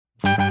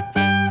Hi,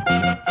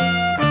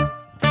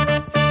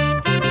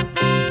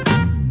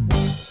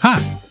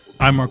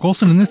 I'm Mark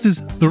Olson, and this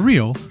is The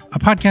Real, a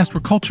podcast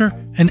where culture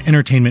and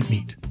entertainment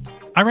meet.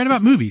 I write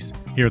about movies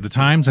here at The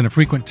Times, and a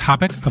frequent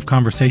topic of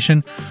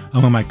conversation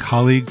among my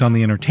colleagues on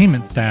the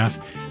entertainment staff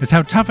is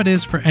how tough it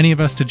is for any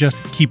of us to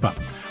just keep up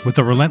with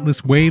the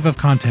relentless wave of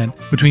content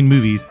between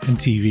movies and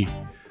TV.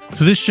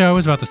 So this show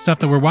is about the stuff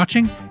that we're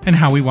watching and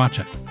how we watch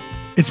it.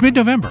 It's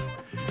mid-November,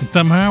 and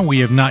somehow we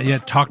have not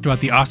yet talked about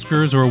the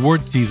Oscars or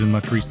awards season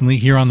much recently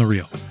here on The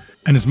Real.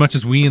 And as much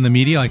as we in the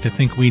media like to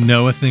think we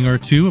know a thing or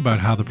two about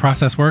how the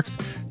process works,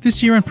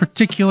 this year in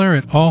particular,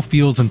 it all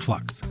feels in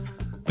flux.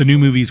 The new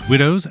movies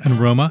Widows and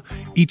Roma,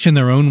 each in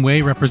their own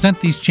way, represent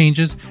these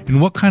changes in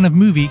what kind of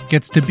movie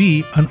gets to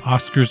be an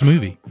Oscars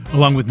movie,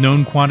 along with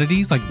known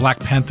quantities like Black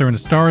Panther and A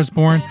Star is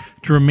Born,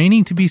 to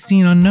remaining to be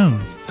seen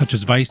unknowns such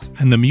as Vice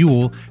and The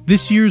Mule.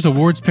 This year's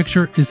awards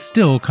picture is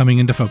still coming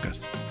into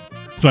focus.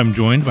 So I'm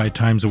joined by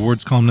Times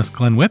Awards columnist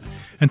Glenn Whipp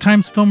and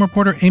Times film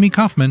reporter Amy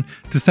Kaufman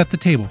to set the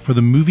table for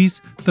the movies,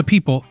 the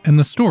people, and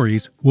the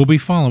stories we'll be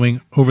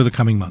following over the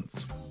coming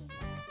months.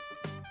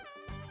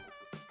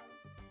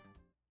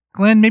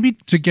 Glenn, maybe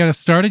to get us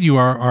started, you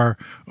are our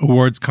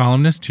awards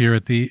columnist here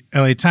at the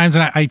LA Times,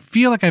 and I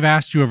feel like I've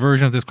asked you a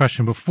version of this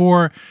question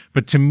before,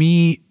 but to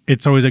me,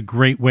 it's always a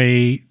great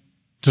way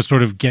to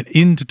sort of get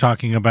into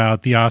talking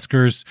about the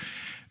Oscars.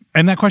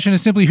 And that question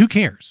is simply, who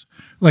cares?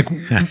 Like,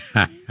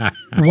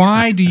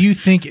 why do you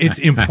think it's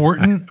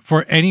important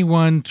for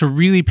anyone to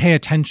really pay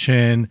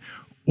attention,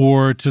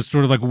 or to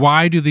sort of like,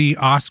 why do the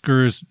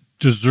Oscars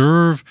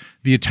deserve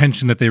the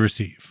attention that they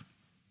receive?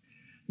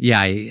 Yeah,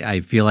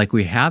 I feel like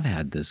we have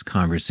had this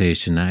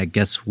conversation. I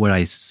guess what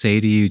I say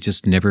to you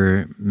just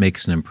never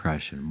makes an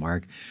impression,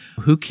 Mark.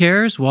 Who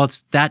cares? Well,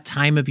 it's that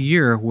time of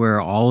year where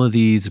all of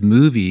these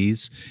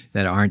movies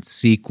that aren't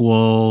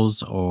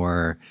sequels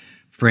or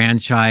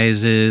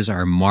franchises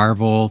are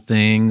Marvel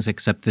things,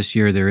 except this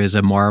year there is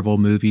a Marvel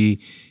movie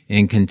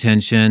in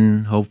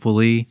contention,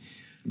 hopefully,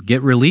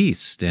 get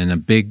released. And a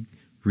big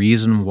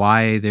reason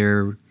why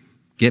they're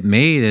get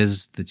made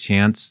is the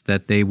chance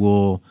that they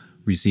will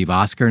receive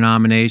Oscar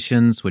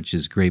nominations, which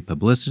is great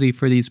publicity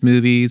for these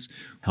movies,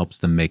 helps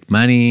them make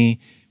money,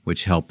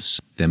 which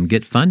helps them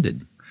get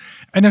funded.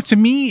 And now, to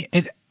me,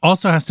 it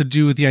also has to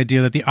do with the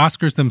idea that the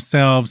Oscars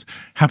themselves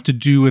have to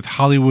do with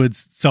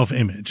Hollywood's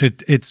self-image.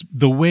 It's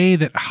the way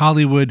that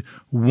Hollywood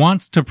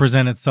wants to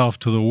present itself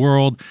to the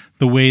world,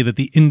 the way that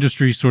the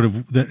industry sort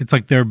of, it's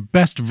like their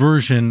best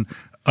version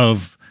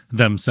of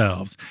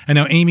themselves. And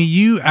now, Amy,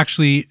 you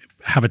actually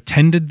have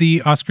attended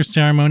the Oscar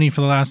ceremony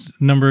for the last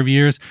number of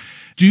years.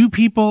 Do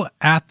people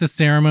at the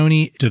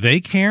ceremony, do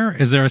they care?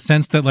 Is there a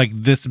sense that like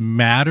this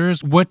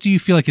matters? What do you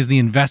feel like is the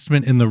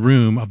investment in the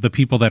room of the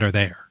people that are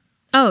there?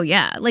 Oh,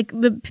 yeah. Like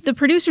the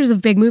producers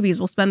of big movies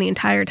will spend the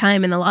entire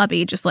time in the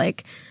lobby just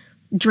like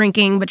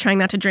drinking, but trying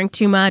not to drink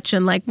too much.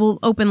 And like will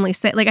openly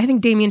say, like, I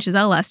think Damien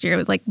Chazelle last year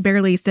was like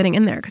barely sitting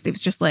in there because he was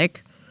just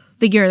like,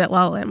 the year that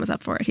La La Land was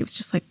up for it, he was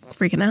just like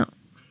freaking out.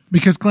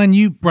 Because, Glenn,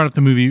 you brought up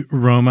the movie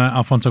Roma,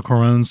 Alfonso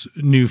Cuarón's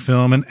new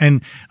film,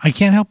 and I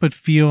can't help but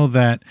feel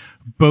that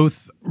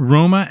both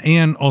Roma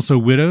and also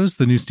Widows,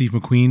 the new Steve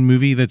McQueen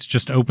movie that's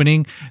just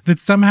opening, that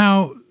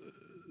somehow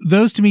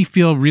those to me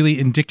feel really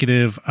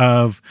indicative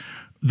of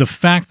the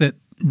fact that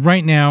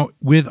right now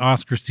with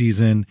Oscar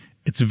season,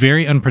 it's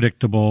very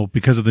unpredictable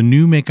because of the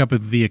new makeup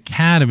of the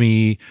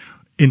Academy.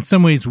 In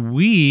some ways,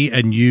 we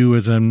and you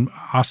as an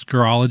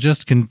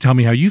Oscarologist can tell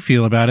me how you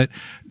feel about it.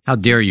 How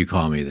dare you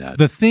call me that?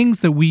 The things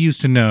that we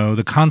used to know,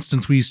 the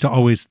constants we used to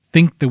always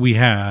think that we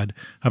had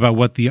about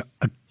what the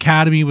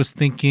Academy was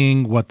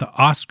thinking, what the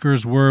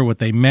Oscars were, what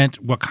they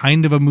meant, what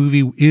kind of a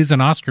movie is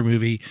an Oscar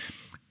movie.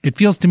 It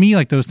feels to me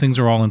like those things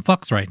are all in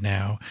flux right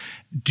now.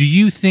 Do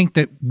you think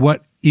that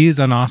what is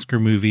an Oscar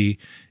movie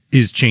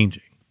is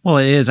changing? Well,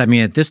 it is. I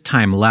mean, at this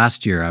time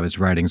last year, I was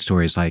writing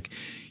stories like,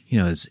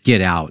 is Get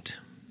Out,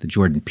 the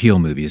Jordan Peele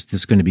movie. Is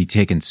this going to be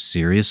taken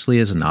seriously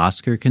as an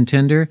Oscar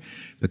contender?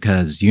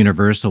 Because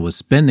Universal was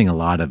spending a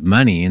lot of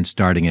money in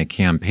starting a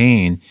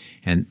campaign,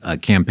 and a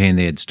campaign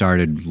they had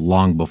started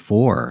long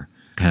before,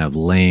 kind of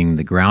laying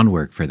the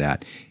groundwork for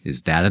that.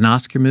 Is that an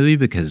Oscar movie?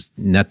 Because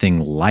nothing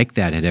like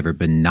that had ever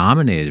been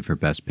nominated for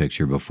Best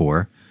Picture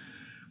before.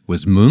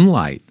 Was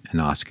Moonlight an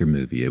Oscar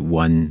movie? It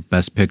won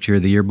Best Picture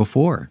the year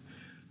before.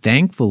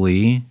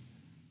 Thankfully,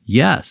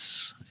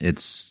 yes,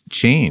 it's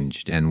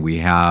changed, and we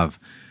have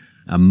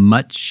a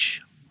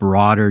much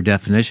broader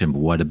definition of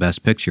what a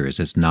Best Picture is.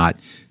 It's not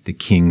The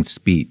King's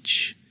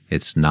Speech.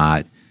 It's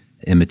not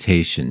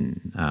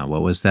Imitation.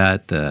 What was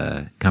that?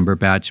 The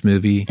Cumberbatch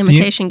movie?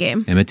 Imitation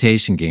Game.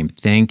 Imitation Game.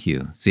 Thank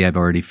you. See, I've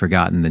already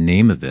forgotten the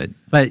name of it.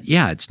 But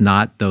yeah, it's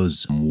not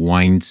those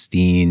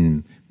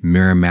Weinstein,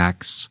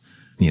 Miramax,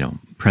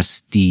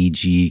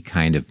 prestige-y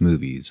kind of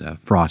movies.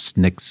 Frost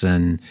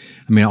Nixon.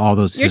 I mean, all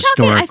those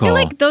historical. I feel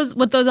like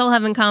what those all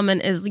have in common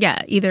is,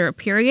 either a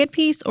period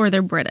piece or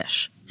they're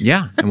British.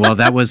 Yeah. Well,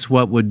 that was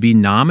what would be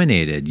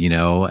nominated.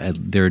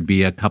 There'd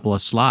be a couple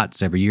of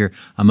slots every year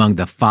among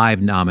the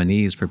 5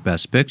 nominees for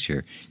Best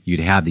Picture. You'd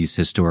have these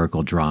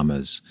historical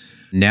dramas.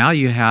 Now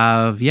you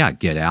have,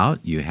 Get Out.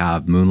 You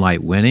have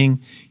Moonlight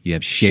winning. You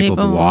have Shape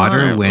of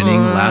Water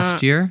winning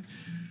last year.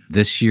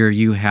 This year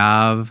you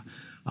have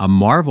a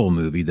Marvel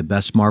movie, the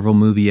best Marvel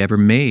movie ever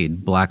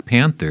made, Black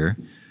Panther,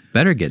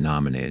 better get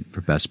nominated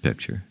for Best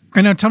Picture.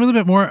 And now tell me a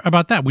little bit more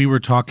about that. We were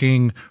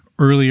talking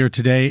earlier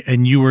today,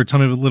 and you were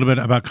telling me a little bit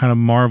about kind of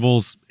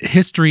Marvel's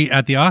history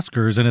at the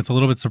Oscars, and it's a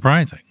little bit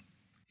surprising.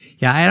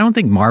 Yeah, I don't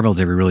think Marvel's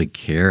ever really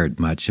cared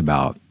much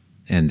about,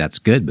 and that's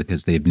good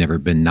because they've never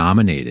been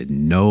nominated.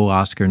 No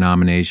Oscar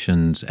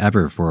nominations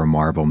ever for a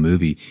Marvel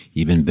movie,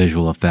 even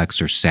visual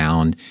effects or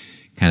sound,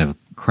 kind of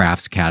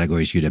crafts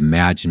categories you'd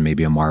imagine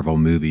maybe a Marvel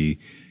movie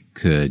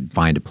could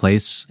find a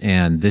place.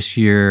 And this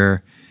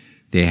year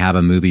they have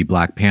a movie,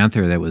 Black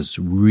Panther, that was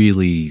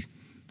really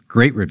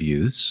great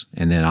reviews,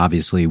 and then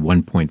obviously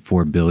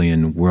 1.4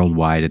 billion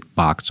worldwide at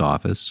box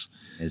office.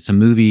 It's a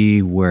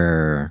movie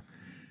where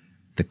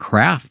the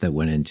craft that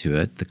went into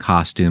it, the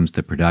costumes,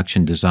 the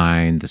production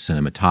design, the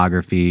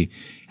cinematography,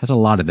 has a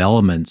lot of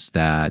elements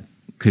that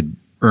could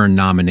earn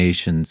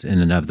nominations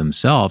in and of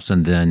themselves.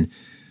 And then,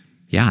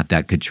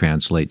 that could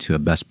translate to a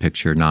Best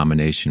Picture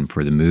nomination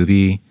for the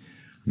movie,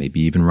 maybe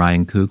even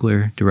Ryan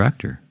Coogler,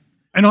 director.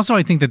 And also,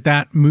 I think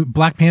that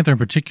Black Panther in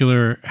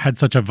particular had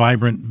such a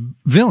vibrant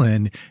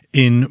villain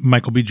in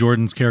Michael B.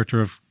 Jordan's character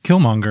of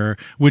Killmonger,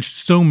 which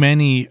so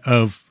many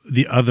of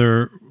the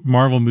other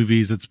Marvel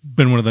movies, it's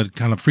been one of the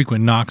kind of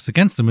frequent knocks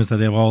against them is that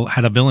they've all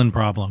had a villain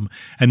problem.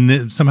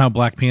 And somehow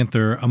Black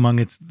Panther, among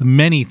the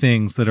many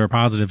things that are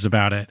positives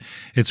about it,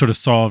 it sort of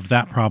solved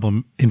that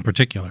problem in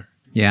particular.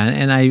 Yeah,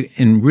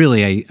 and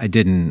really I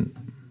didn't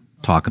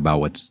talk about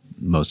what's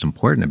most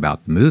important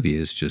about the movie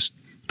is just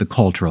the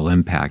cultural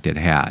impact it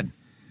had.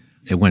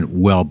 It went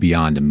well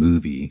beyond a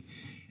movie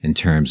in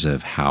terms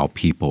of how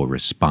people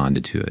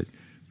responded to it,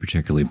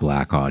 particularly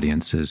Black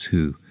audiences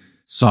who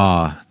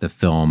saw the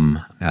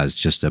film as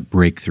just a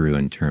breakthrough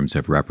in terms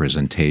of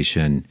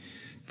representation,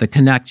 the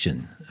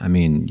connection. I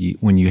mean,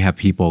 when you have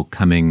people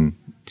coming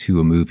to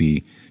a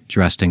movie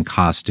dressed in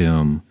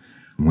costume,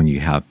 when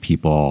you have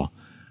people,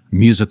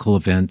 musical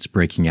events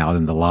breaking out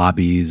in the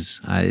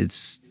lobbies,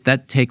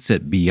 that takes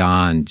it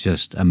beyond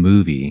just a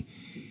movie.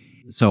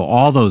 So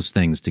all those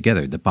things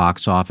together, the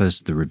box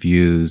office, the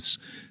reviews,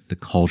 the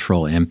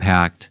cultural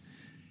impact,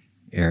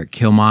 Eric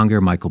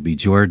Killmonger, Michael B.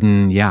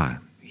 Jordan,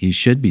 he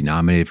should be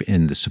nominated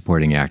in the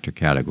supporting actor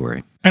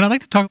category. And I'd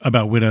like to talk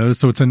about Widows.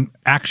 So it's an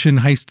action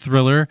heist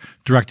thriller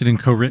directed and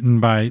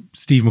co-written by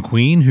Steve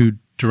McQueen, who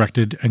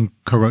directed and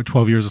co-wrote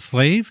 12 Years a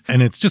Slave.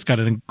 And it's just got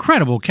an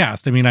incredible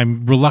cast. I mean,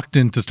 I'm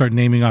reluctant to start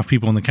naming off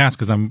people in the cast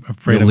because I'm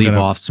afraid You'll leave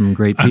off some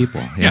great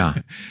people.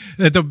 Yeah.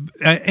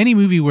 Any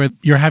movie where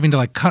you're having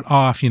to cut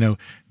off,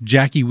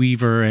 Jackie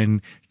Weaver and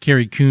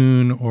Carrie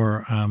Coon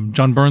or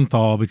John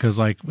Bernthal because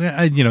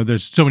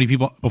there's so many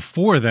people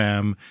before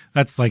them.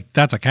 That's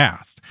a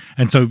cast.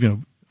 And so,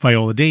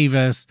 Viola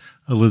Davis,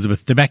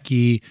 Elizabeth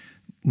Debicki,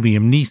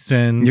 Liam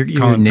Neeson, You're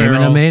Colin naming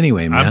Farrell. them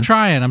anyway, man. I'm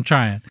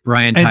trying.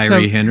 Brian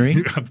Tyree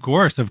Henry. Of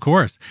course.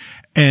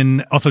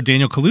 And also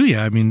Daniel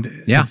Kaluuya. I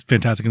mean, he's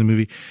fantastic in the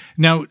movie.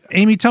 Now,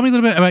 Amy, tell me a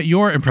little bit about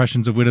your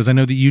impressions of Widows. I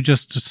know that you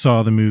just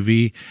saw the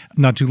movie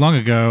not too long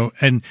ago.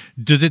 And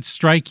does it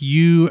strike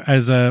you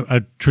as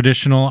a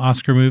traditional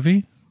Oscar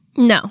movie?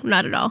 No,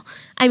 not at all.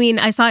 I mean,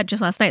 I saw it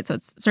just last night, so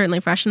it's certainly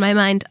fresh in my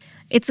mind.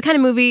 It's the kind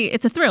of movie,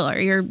 it's a thriller.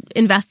 You're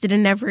invested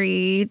in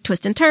every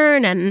twist and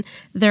turn, and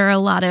there are a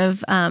lot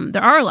of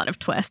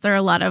twists. There are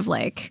a lot of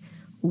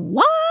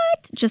what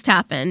just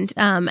happened?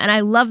 And I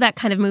love that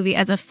kind of movie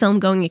as a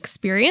film-going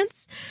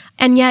experience.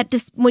 And yet,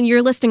 just when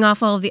you're listing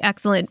off all of the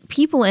excellent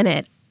people in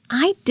it,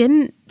 I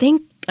didn't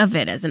think of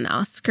it as an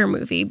Oscar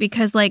movie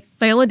because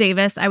Viola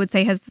Davis, I would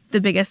say, has the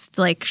biggest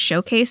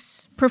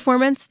showcase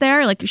performance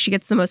there. She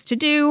gets the most to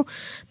do,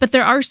 but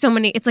there are so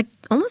many, it's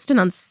almost an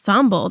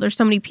ensemble. There's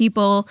so many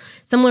people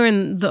similar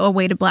in the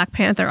way to Black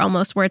Panther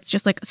almost, where it's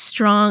just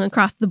strong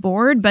across the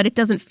board, but it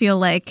doesn't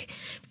feel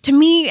to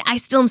me, I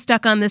still am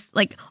stuck on this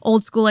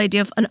old school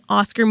idea of an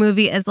Oscar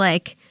movie as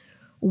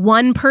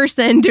one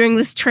person doing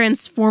this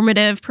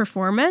transformative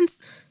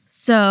performance.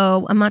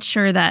 So I'm not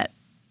sure that.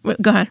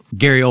 Go ahead.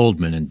 Gary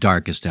Oldman in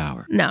Darkest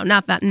Hour. No,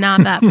 not that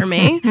for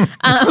me.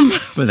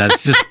 But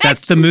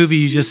that's the movie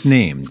you just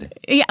named.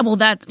 Yeah, well,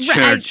 that's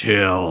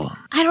Churchill.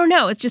 I don't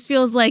know. It just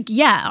feels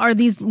are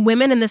these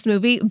women in this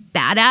movie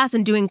badass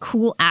and doing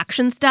cool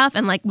action stuff?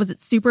 And was it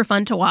super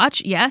fun to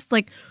watch? Yes.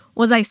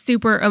 Was I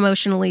super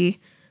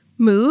emotionally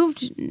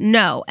moved?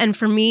 No. And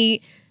for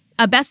me,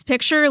 a Best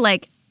Picture,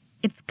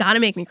 it's got to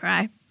make me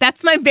cry.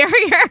 That's my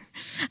barrier.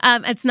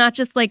 It's not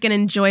just an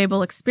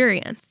enjoyable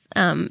experience.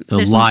 So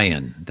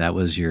Lion, that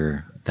was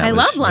your... I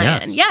love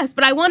Lion, yes.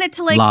 But I wanted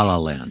to La La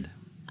Land.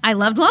 I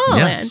loved La La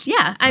Land,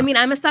 yeah. I mean,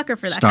 I'm a sucker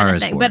for that kind of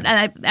thing. But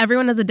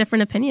everyone has a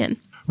different opinion.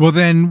 Well,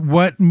 then,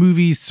 what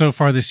movies so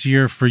far this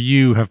year for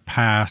you have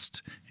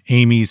passed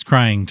Amy's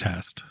crying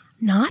test?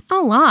 Not a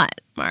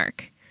lot,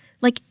 Mark.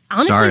 Like,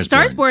 honestly, Star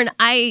Stars is Born. Born,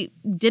 I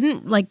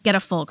didn't like get a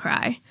full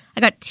cry.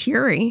 I got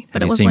teary,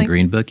 but Have it you was seen like,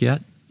 Green Book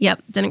yet?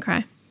 yep, didn't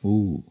cry.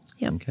 Ooh.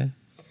 Yep. Okay.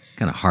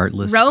 Kind of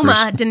heartless. Roma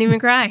person. didn't even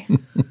cry.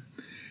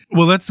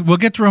 Well, we'll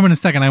get to Roma in a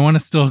second. I want to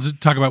still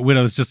talk about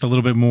Widows just a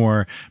little bit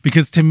more,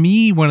 because to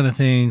me, one of the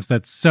things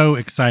that's so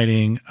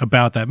exciting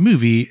about that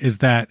movie is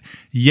that,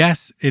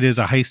 yes, it is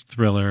a heist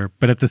thriller,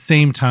 but at the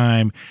same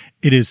time,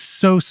 it is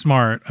so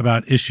smart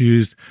about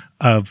issues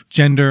of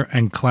gender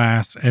and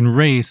class and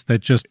race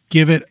that just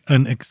give it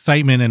an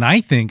excitement and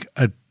I think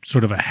a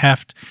sort of a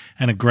heft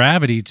and a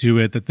gravity to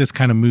it that this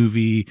kind of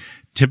movie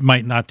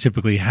might not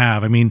typically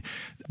have. I mean,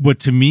 what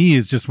to me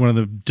is just one of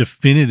the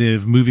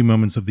definitive movie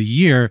moments of the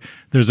year.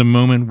 There's a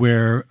moment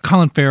where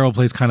Colin Farrell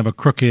plays kind of a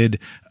crooked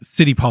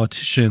city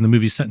politician. The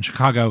movie's set in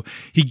Chicago.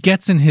 He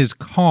gets in his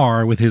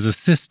car with his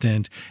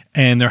assistant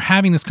and they're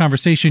having this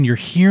conversation. You're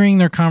hearing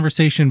their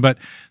conversation, but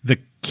the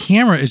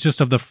camera is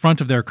just of the front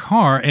of their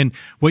car. And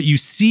what you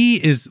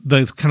see is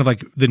the kind of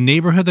like the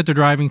neighborhood that they're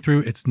driving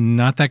through. It's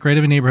not that great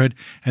of a neighborhood.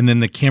 And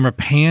then the camera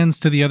pans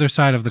to the other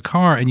side of the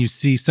car and you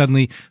see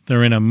suddenly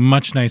they're in a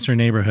much nicer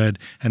neighborhood.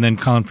 And then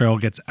Colin Farrell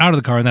gets out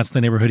of the car and that's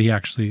the neighborhood he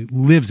actually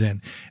lives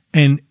in.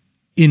 And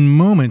in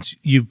moments,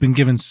 you've been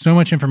given so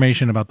much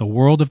information about the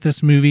world of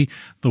this movie,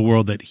 the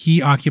world that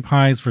he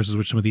occupies versus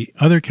which some of the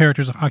other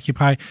characters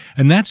occupy.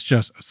 And that's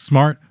just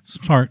smart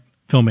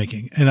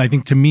filmmaking. And I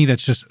think to me,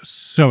 that's just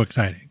so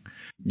exciting.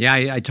 Yeah,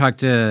 I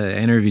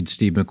interviewed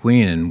Steve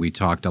McQueen and we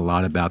talked a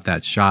lot about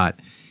that shot.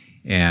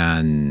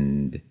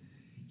 And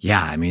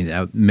yeah, I mean,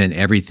 that meant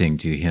everything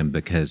to him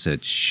because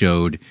it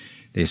showed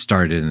they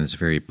started in this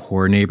very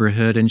poor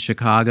neighborhood in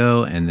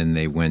Chicago and then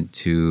they went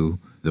to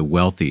the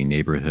wealthy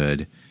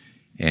neighborhood.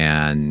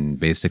 And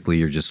basically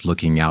you're just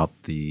looking out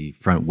the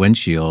front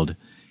windshield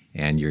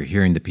and you're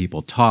hearing the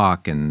people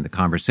talk and the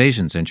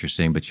conversation's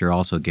interesting, but you're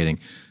also getting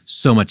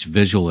so much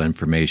visual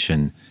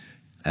information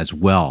as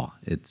well.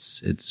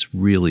 It's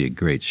really a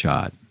great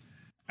shot.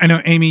 I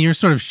know, Amy, you're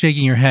sort of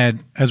shaking your head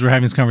as we're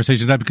having this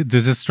conversation.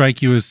 Does this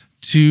strike you as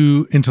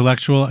too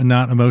intellectual and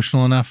not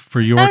emotional enough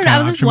for your I don't know. I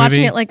was just watching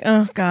movie? it like,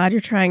 oh God,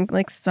 you're trying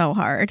like so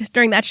hard.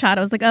 During that shot,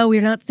 I was like, oh,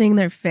 we're not seeing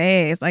their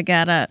face. I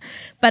get it.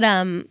 But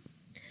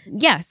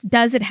yes,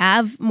 does it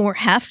have more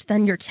heft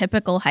than your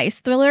typical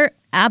heist thriller?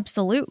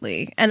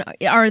 Absolutely. And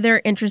are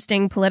there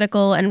interesting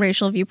political and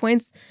racial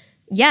viewpoints?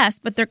 Yes,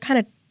 but they're kind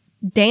of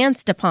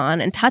danced upon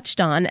and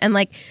touched on. And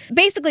like,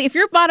 basically, if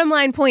your bottom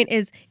line point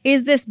is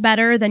this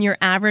better than your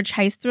average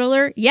heist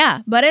thriller?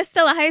 Yeah, but it's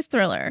still a heist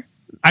thriller.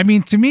 I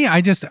mean, to me,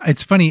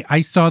 it's funny.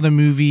 I saw the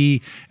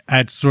movie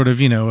at sort of,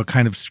 a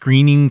kind of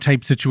screening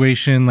type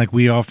situation like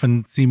we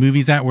often see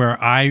movies at,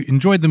 where I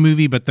enjoyed the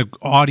movie, but the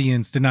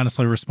audience did not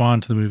necessarily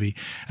respond to the movie.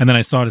 And then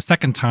I saw it a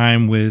second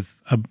time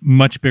with a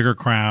much bigger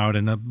crowd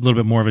and a little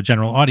bit more of a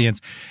general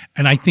audience.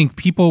 And I think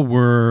people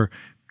were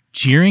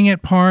cheering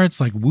at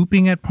parts, like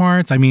whooping at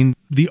parts. I mean,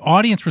 the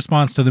audience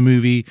response to the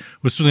movie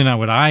was certainly not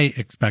what I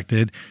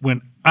expected. When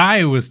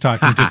I was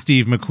talking to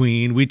Steve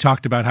McQueen, we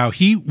talked about how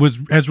he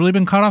has really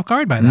been caught off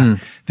guard by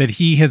that, that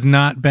he has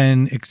not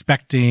been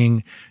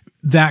expecting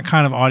that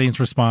kind of audience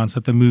response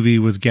that the movie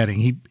was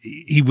getting.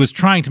 He was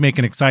trying to make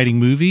an exciting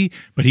movie,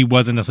 but he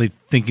wasn't necessarily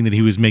thinking that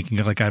he was making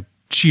like a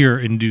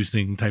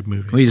cheer-inducing type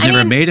movie. Well, he's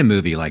never made a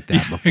movie like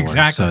that before,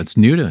 exactly. So it's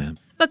new to him.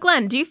 But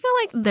Glenn, do you feel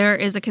like there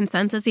is a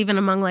consensus even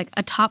among like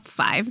a top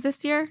 5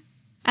 this year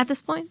at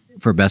this point?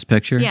 For Best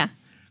Picture? Yeah.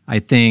 I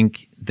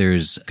think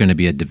there's going to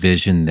be a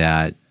division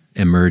that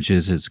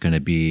emerges. It's going to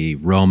be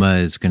Roma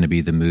is going to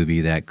be the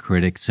movie that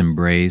critics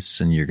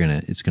embrace, and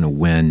it's going to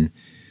win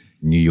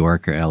New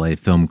York or LA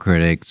film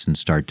critics and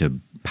start to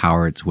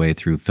power its way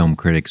through film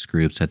critics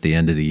groups at the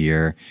end of the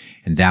year.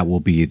 And that will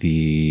be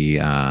the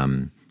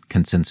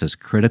consensus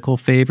critical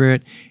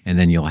favorite. And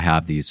then you'll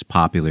have these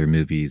popular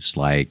movies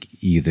like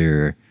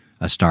either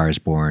A Star is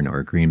Born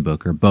or Green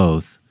Book or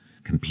both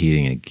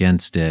competing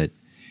against it.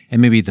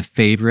 And maybe the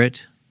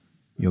favorite,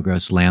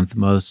 Yorgos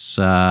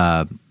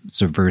Lanthimos'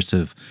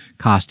 subversive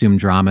costume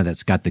drama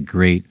that's got the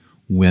great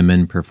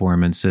women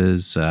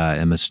performances,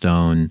 Emma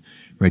Stone,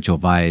 Rachel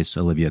Weisz,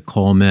 Olivia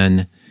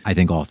Colman. I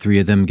think all 3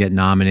 of them get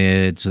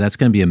nominated. So that's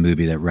going to be a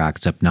movie that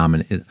racks up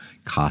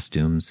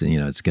costumes.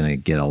 It's going to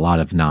get a lot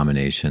of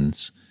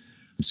nominations.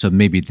 So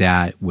maybe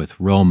that with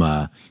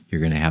Roma,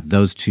 you're going to have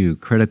those 2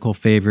 critical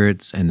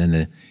favorites and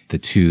then the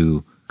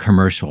 2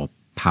 commercial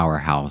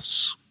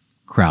powerhouse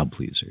crowd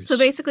pleasers. So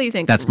basically you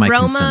think that's my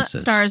Roma,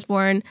 consensus. Star is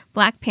Born,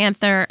 Black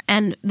Panther,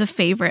 and the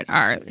favorite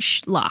are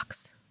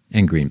locks.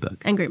 And Green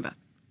Book.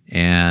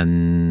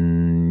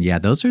 And yeah,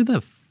 those are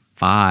the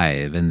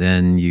 5. And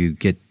then you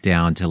get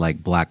down to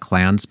like Black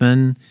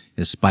Klansman.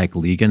 Is Spike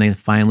Lee going to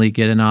finally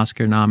get an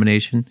Oscar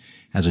nomination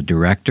as a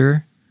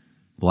director?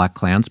 Black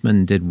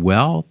Klansman did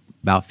well,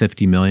 about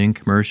 $50 million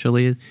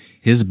commercially.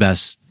 His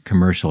best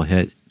commercial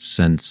hit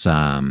since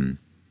the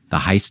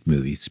heist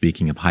movie.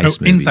 Speaking of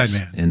heist movies.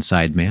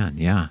 Inside Man,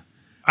 yeah.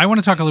 I want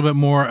to talk a little bit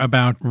more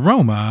about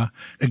Roma.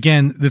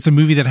 Again, it's a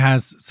movie that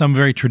has some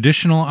very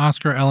traditional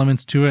Oscar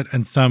elements to it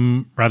and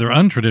some rather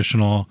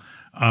untraditional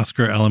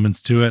Oscar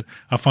elements to it.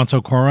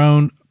 Alfonso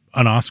Cuarón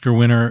an Oscar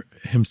winner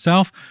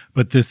himself,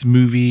 but this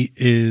movie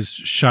is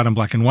shot in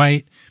black and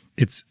white.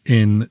 It's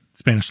in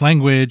Spanish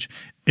language.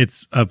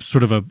 It's a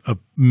sort of a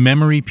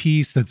memory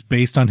piece that's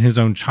based on his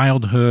own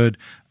childhood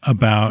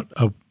about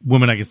a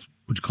woman, I guess,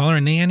 would you call her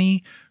a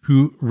nanny,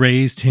 who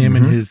raised him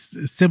and his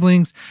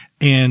siblings.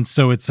 And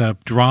so it's a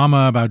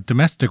drama about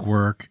domestic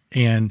work.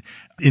 And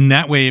in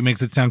that way, it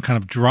makes it sound kind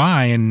of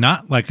dry and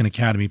not like an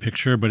Academy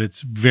picture, but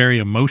it's very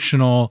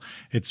emotional.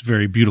 It's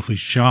very beautifully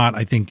shot.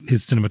 I think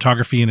his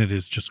cinematography in it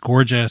is just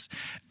gorgeous.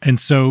 And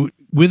so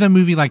with a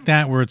movie like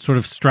that, where it's sort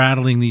of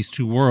straddling these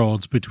two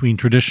worlds between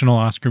traditional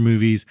Oscar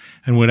movies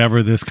and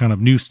whatever this kind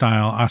of new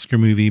style Oscar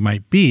movie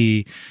might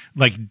be,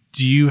 like,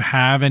 do you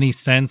have any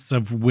sense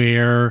of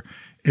where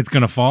it's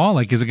going to fall?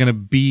 Like, is it going to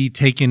be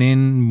taken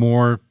in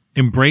more,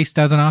 embraced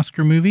as an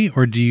Oscar movie?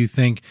 Or do you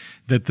think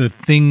that the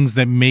things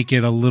that make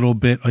it a little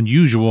bit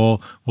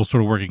unusual will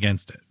sort of work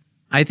against it?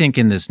 I think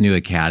in this new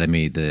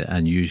Academy, the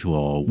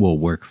unusual will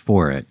work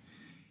for it.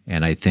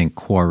 And I think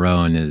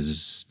Cuarón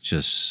is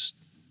just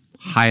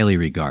highly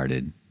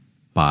regarded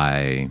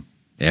by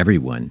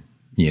everyone,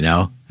 you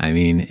know? I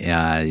mean,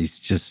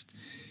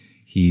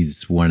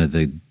 he's one of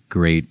the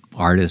great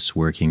artists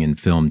working in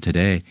film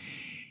today.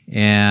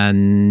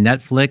 And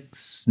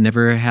Netflix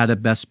never had a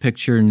Best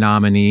Picture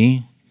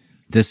nominee.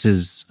 This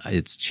is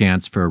its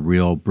chance for a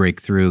real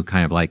breakthrough,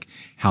 kind of like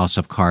House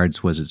of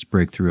Cards was its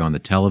breakthrough on the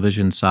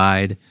television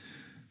side.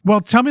 Well,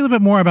 tell me a little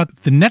bit more about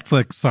the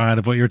Netflix side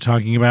of what you're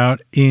talking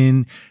about.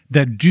 In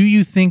that, do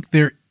you think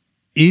there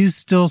is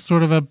still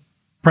sort of a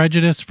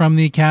prejudice from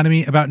the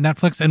Academy about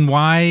Netflix, and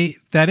why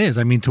that is?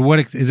 I mean, to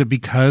what is it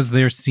because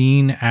they're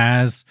seen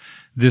as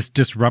this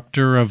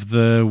disruptor of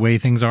the way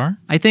things are?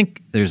 I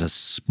think there's a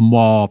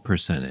small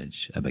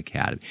percentage of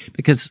Academy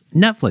because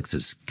Netflix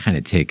has kind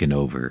of taken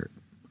over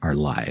our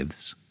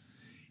lives.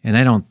 And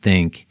I don't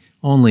think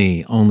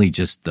only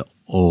just the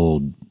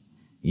old,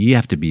 you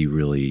have to be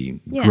really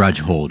grudge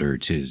holder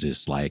to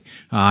just like,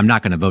 I'm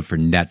not going to vote for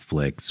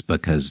Netflix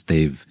because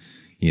they've,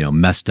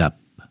 messed up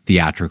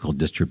theatrical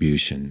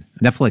distribution.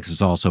 Netflix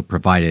has also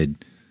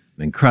provided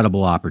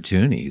incredible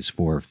opportunities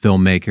for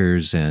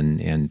filmmakers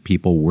and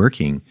people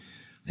working,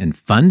 and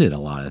funded a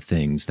lot of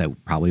things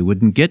that probably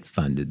wouldn't get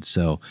funded.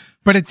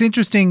 But it's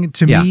interesting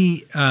to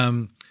me.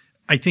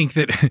 I think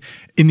that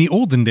in the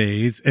olden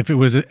days, if it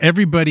was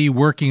everybody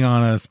working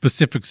on a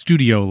specific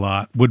studio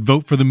lot would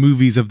vote for the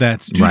movies of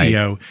that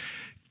studio,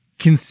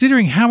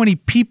 considering how many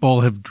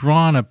people have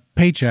drawn a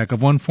paycheck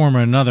of one form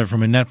or another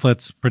from a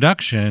Netflix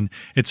production,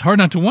 it's hard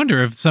not to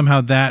wonder if somehow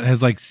that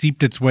has like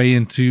seeped its way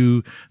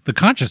into the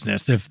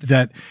consciousness, if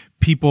that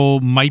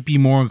people might be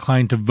more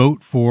inclined to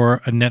vote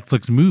for a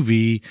Netflix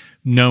movie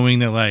knowing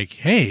that like,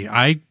 hey,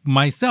 I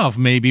myself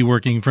may be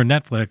working for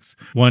Netflix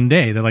one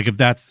day. That like, if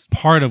that's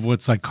part of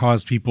what's like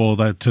caused people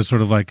to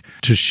sort of like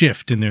to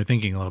shift in their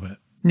thinking a little bit.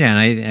 Yeah.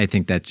 And I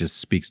think that just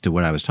speaks to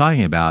what I was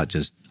talking about.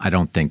 Just, I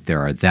don't think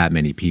there are that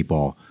many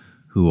people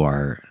who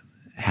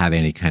have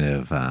any kind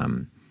of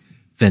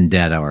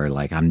vendetta or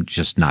like, I'm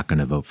just not going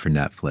to vote for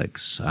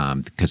Netflix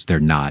because they're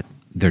not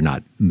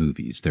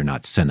movies, they're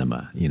not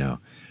cinema,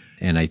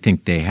 And I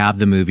think they have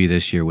the movie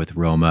this year with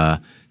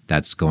Roma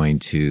that's going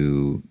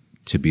to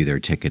be their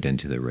ticket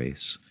into the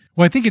race.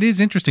 Well, I think it is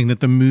interesting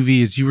that the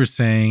movie, as you were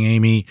saying,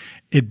 Amy,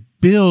 it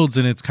builds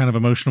in its kind of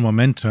emotional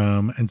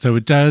momentum, and so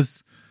it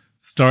does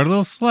start a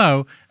little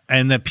slow.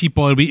 And that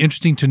it'll be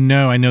interesting to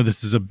know. I know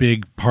this is a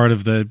big part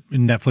of the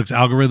Netflix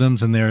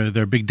algorithms and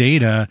their big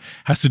data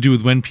has to do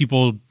with when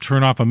people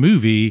turn off a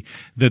movie,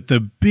 that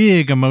the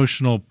big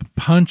emotional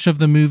punch of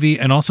the movie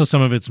and also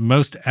some of its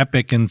most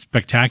epic and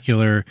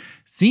spectacular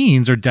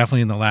scenes are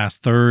definitely in the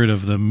last third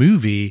of the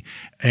movie.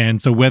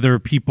 And so whether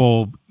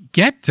people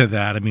get to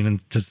that, I mean,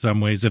 in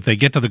some ways, if they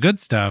get to the good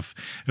stuff,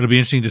 it'll be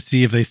interesting to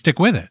see if they stick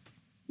with it.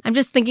 I'm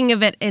just thinking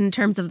of it in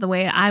terms of the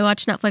way I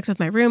watch Netflix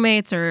with my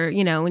roommates, or,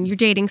 when you're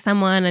dating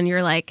someone and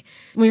you're like,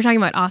 when you're talking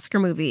about Oscar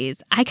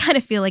movies, I kind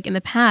of feel like in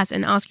the past,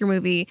 an Oscar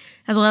movie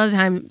has a lot of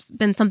times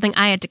been something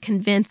I had to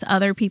convince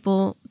other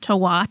people to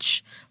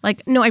watch.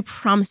 Like, no, I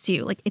promise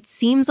you, like, it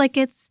seems like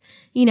it's,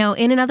 in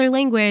another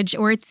language,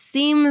 or it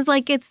seems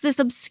like it's this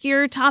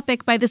obscure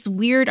topic by this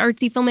weird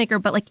artsy filmmaker,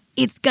 but like,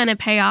 it's gonna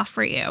pay off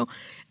for you.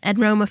 And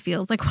Roma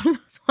feels like one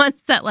of those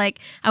ones that like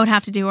I would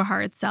have to do a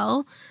hard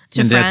sell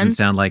to friends. It doesn't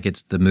sound like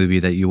it's the movie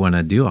that you want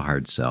to do a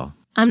hard sell.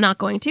 I'm not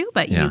going to,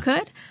 but you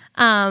could.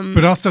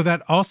 But also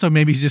that also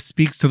maybe just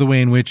speaks to the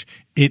way in which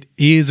it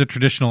is a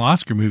traditional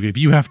Oscar movie. If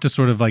you have to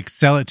sort of like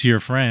sell it to your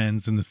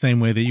friends in the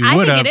same way that you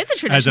would have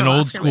as an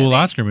old school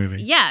Oscar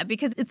movie. Yeah,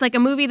 because it's like a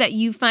movie that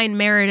you find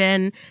merit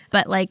in,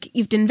 but like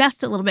you have to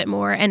invest a little bit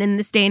more. And in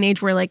this day and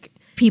age where like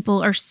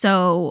people are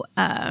so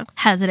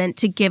hesitant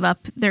to give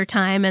up their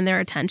time and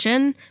their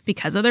attention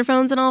because of their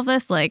phones and all of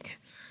this, like.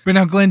 But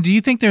now, Glenn, do you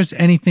think there's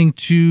anything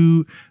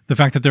to the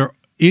fact that there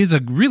is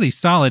a really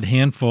solid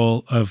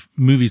handful of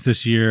movies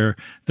this year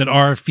that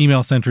are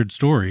female-centered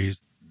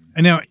stories?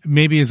 And now,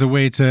 maybe as a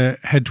way to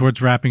head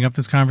towards wrapping up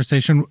this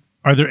conversation,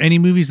 are there any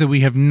movies that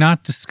we have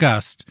not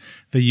discussed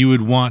that you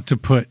would want to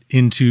put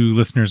into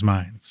listeners'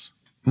 minds?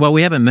 Well,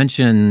 we haven't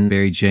mentioned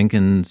Barry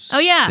Jenkins. Oh,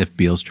 yeah. If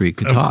Beale Street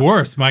Could Of Talk.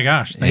 course. My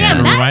gosh. Thank you Damn,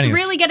 for that's reminding us.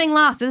 really getting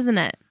lost, isn't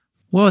it?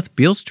 Well, with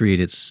Beale Street,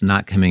 it's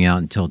not coming out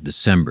until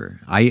December.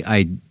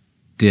 I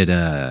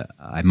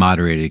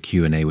moderated a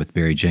Q&A with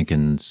Barry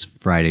Jenkins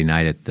Friday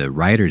night at the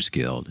Writers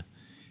Guild,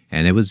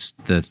 and it was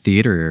the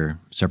theater,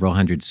 several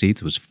hundred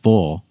seats, was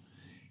full,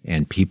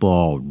 and people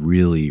all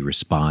really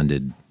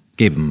responded,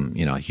 gave him,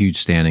 a huge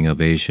standing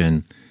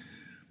ovation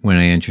when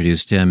I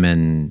introduced him,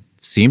 and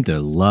seemed to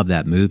love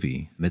that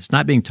movie. It's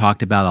not being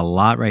talked about a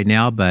lot right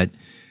now, but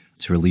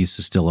its release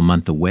is still a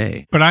month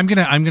away. But I'm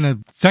gonna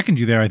second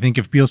you there. I think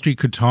If Beale Street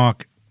Could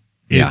Talk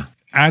is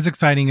as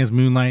exciting as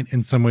Moonlight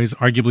in some ways,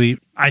 arguably,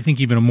 I think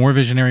even a more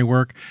visionary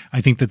work. I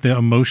think that the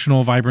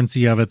emotional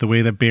vibrancy of it, the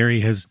way that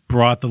Barry has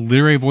brought the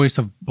literary voice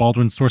of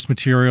Baldwin's source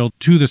material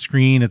to the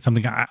screen, it's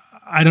something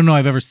I don't know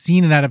I've ever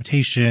seen an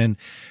adaptation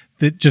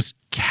that just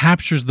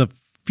captures the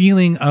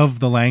feeling of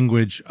the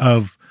language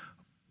of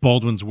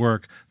Baldwin's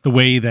work the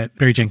way that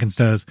Barry Jenkins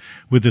does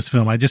with this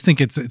film. I just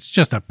think it's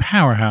just a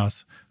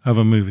powerhouse of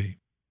a movie.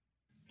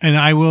 And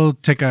I will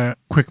take a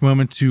quick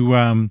moment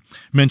to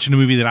mention a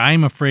movie that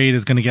I'm afraid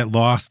is going to get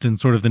lost in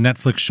sort of the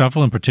Netflix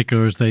shuffle, in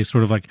particular as they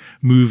sort of like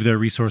move their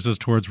resources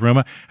towards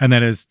Roma, and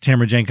that is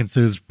Tamara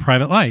Jenkins's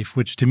Private Life,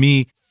 which to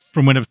me,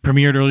 from when it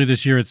premiered earlier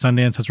this year at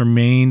Sundance, has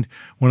remained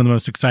one of the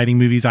most exciting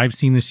movies I've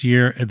seen this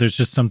year. There's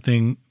just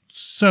something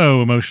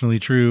so emotionally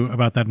true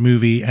about that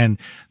movie, and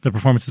the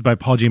performances by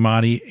Paul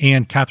Giamatti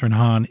and Catherine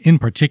Hahn in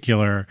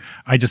particular,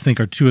 I just think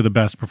are two of the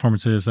best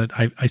performances that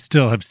I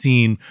still have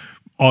seen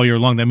all year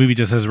long. That movie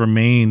just has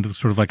remained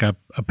sort of like a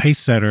pace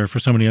setter for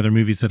so many other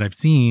movies that I've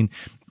seen.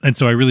 And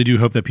so I really do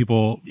hope that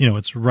people,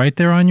 it's right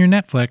there on your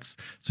Netflix,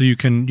 so you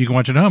can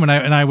watch it at home.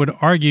 And I would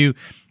argue,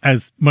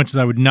 as much as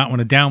I would not want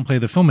to downplay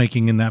the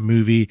filmmaking in that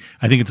movie,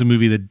 I think it's a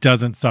movie that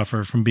doesn't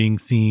suffer from being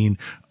seen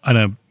on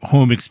a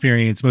home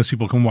experience. Most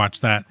people can watch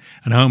that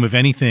at home. If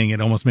anything,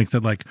 it almost makes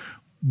it like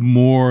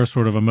more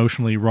sort of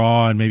emotionally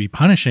raw and maybe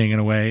punishing in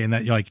a way, in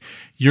that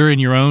you're in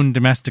your own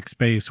domestic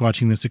space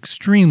watching this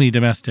extremely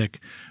domestic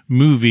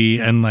movie,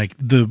 and like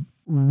the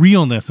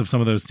realness of some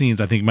of those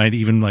scenes I think might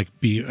even like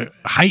be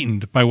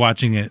heightened by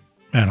watching it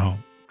at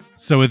home.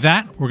 So with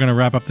that, we're going to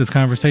wrap up this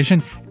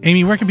conversation.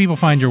 Amy, where can people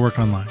find your work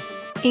online?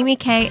 Amy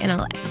K in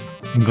LA.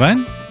 And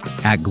Glenn?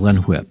 At Glenn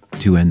Whip,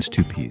 2 N's,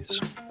 2 P's.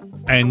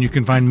 And you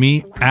can find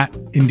me at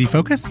Indie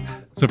Focus.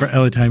 So for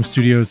LA Times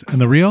Studios and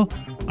The Real,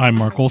 I'm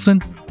Mark Olson.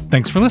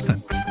 Thanks for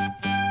listening.